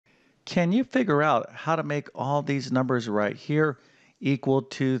Can you figure out how to make all these numbers right here equal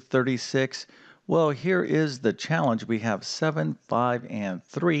to 36? Well, here is the challenge. We have 7, 5, and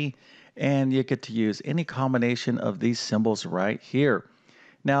 3, and you get to use any combination of these symbols right here.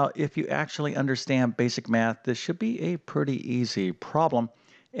 Now, if you actually understand basic math, this should be a pretty easy problem.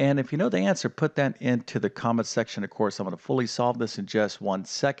 And if you know the answer, put that into the comment section. Of course, I'm going to fully solve this in just 1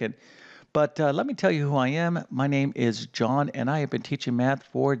 second. But let me tell you who I am. My name is John, and I have been teaching math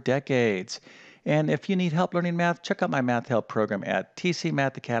for decades. And if you need help learning math, check out my math help program at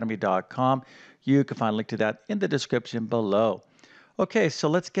tcmathacademy.com. You can find a link to that in the description below. Okay, so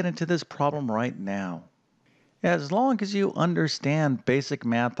let's get into this problem right now. As long as you understand basic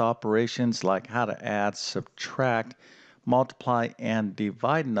math operations like how to add, subtract, multiply, and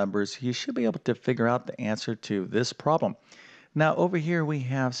divide numbers, you should be able to figure out the answer to this problem. Now over here we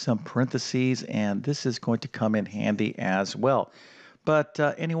have some parentheses, and this is going to come in handy as well. But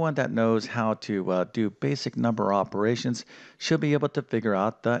anyone that knows how to do basic number operations should be able to figure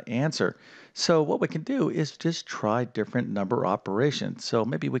out the answer. So what we can do is just try different number operations. So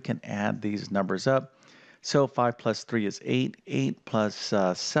maybe we can add these numbers up. So 5 plus 3 is 8. 8 plus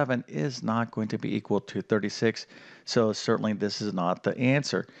 7 is not going to be equal to 36. So certainly this is not the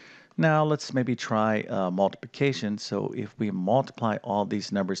answer. Now let's maybe try multiplication. So if we multiply all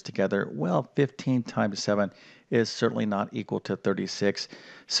these numbers together, well, 15 times 7 is certainly not equal to 36.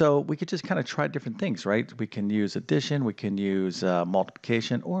 So we could just kind of try different things, right? We can use addition, we can use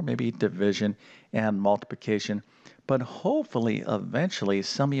multiplication, or maybe division and multiplication. But hopefully, eventually,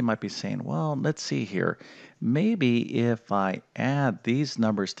 some of you might be saying, well, let's see here. Maybe if I add these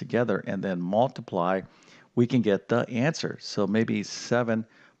numbers together and then multiply, we can get the answer. So maybe 7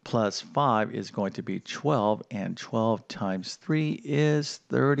 plus 5 is going to be 12, and 12 times 3 is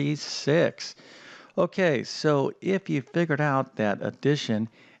 36. Okay, so if you figured out that addition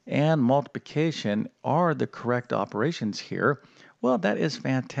and multiplication are the correct operations here, well, that is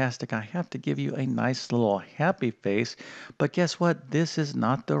fantastic. I have to give you a nice little happy face, but guess what? This is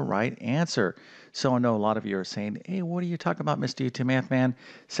not the right answer. So I know a lot of you are saying, hey, what are you talking about, Mr. YouTube Math Man?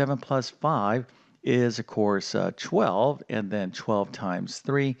 7 plus 5 is, of course, 12, and then 12 times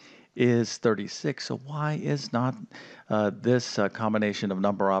 3 is 36. So why is not this combination of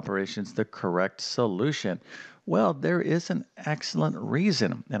number operations the correct solution? Well, there is an excellent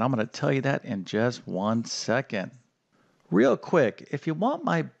reason, and I'm going to tell you that in just 1 second. Real quick, if you want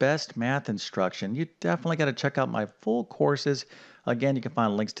my best math instruction, you definitely got to check out my full courses. Again, you can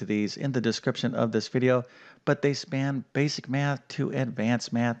find links to these in the description of this video, but they span basic math to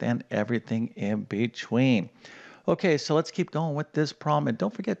advanced math and everything in between. Okay, so let's keep going with this problem, and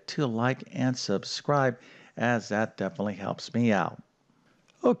don't forget to like and subscribe, as that definitely helps me out.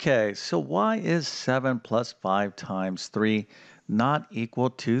 Okay, so why is 7 plus 5 times 3 not equal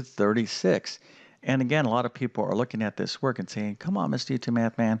to 36? And again, a lot of people are looking at this work and saying, come on, Mr. YouTube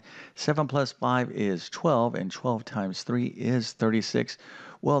Math Man, 7 plus 5 is 12, and 12 times 3 is 36.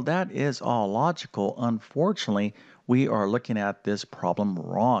 Well, that is all logical. Unfortunately, we are looking at this problem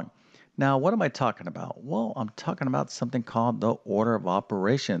wrong. Now, what am I talking about? Well, I'm talking about something called the order of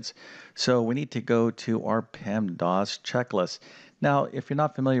operations. So we need to go to our PEMDAS checklist. Now, if you're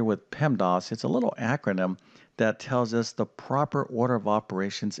not familiar with PEMDAS, it's a little acronym that tells us the proper order of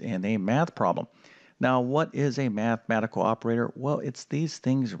operations in a math problem. Now, what is a mathematical operator? Well, it's these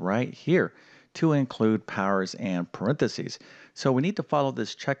things right here, to include powers and parentheses. So we need to follow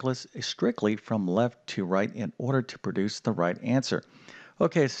this checklist strictly from left to right in order to produce the right answer.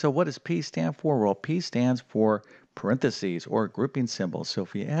 Okay, so what does P stand for? Well, P stands for parentheses or grouping symbols. So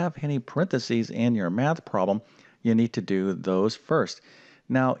if you have any parentheses in your math problem, you need to do those first.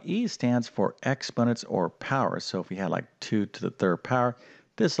 Now, E stands for exponents or powers. So if you had like 2 to the third power,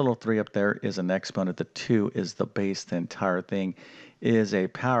 this little 3 up there is an exponent. The 2 is the base. The entire thing is a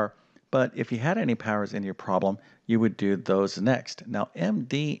power. But if you had any powers in your problem, you would do those next. Now, M,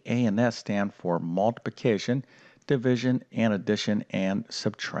 D, A, and S stand for multiplication, division, and addition, and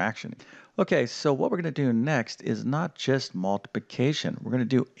subtraction. Okay, so what we're going to do next is not just multiplication. We're going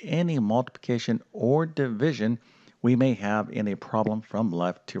to do any multiplication or division we may have in a problem from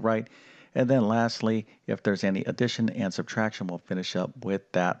left to right. And then lastly, if there's any addition and subtraction, we'll finish up with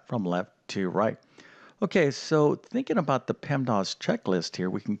that from left to right. Okay, so thinking about the PEMDAS checklist here,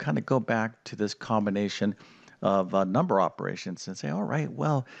 we can kind of go back to this combination of number operations and say, all right,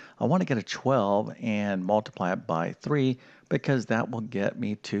 well, I want to get a 12 and multiply it by 3 because that will get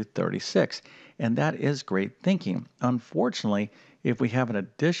me to 36. And that is great thinking. Unfortunately, if we have an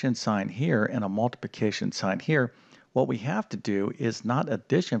addition sign here and a multiplication sign here, What we have to do is not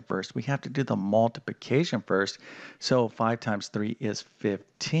addition first, we have to do the multiplication first. So 5 times 3 is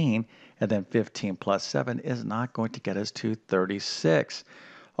 15, and then 15 plus 7 is not going to get us to 36.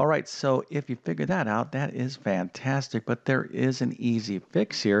 All right, so if you figure that out, that is fantastic, but there is an easy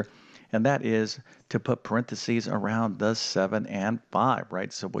fix here, and that is to put parentheses around the 7 and 5,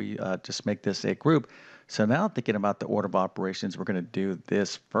 right? So we just make this a group. So now thinking about the order of operations, we're going to do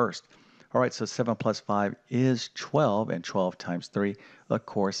this first. All right, so 7 plus 5 is 12, and 12 times 3, of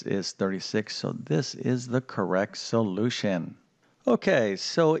course, is 36. So this is the correct solution. Okay,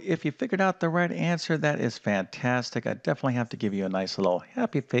 so if you figured out the right answer, that is fantastic. I definitely have to give you a nice little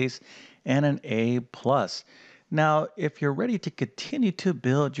happy face and an A plus. Now, if you're ready to continue to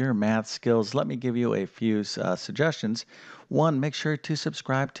build your math skills, let me give you a few suggestions. One, make sure to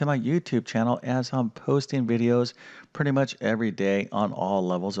subscribe to my YouTube channel as I'm posting videos pretty much every day on all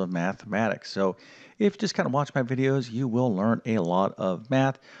levels of mathematics. So if you just kind of watch my videos, you will learn a lot of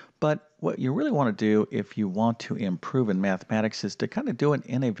math. But what you really want to do if you want to improve in mathematics is to kind of do it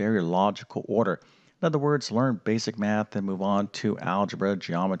in a very logical order. In other words, learn basic math and move on to algebra,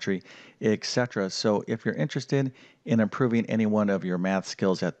 geometry, etc. So if you're interested in improving any one of your math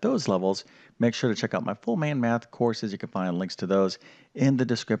skills at those levels, make sure to check out my full main math courses. You can find links to those in the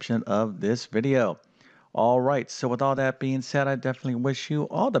description of this video. All right, so with all that being said, I definitely wish you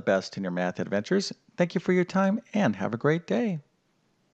all the best in your math adventures. Thank you for your time and have a great day.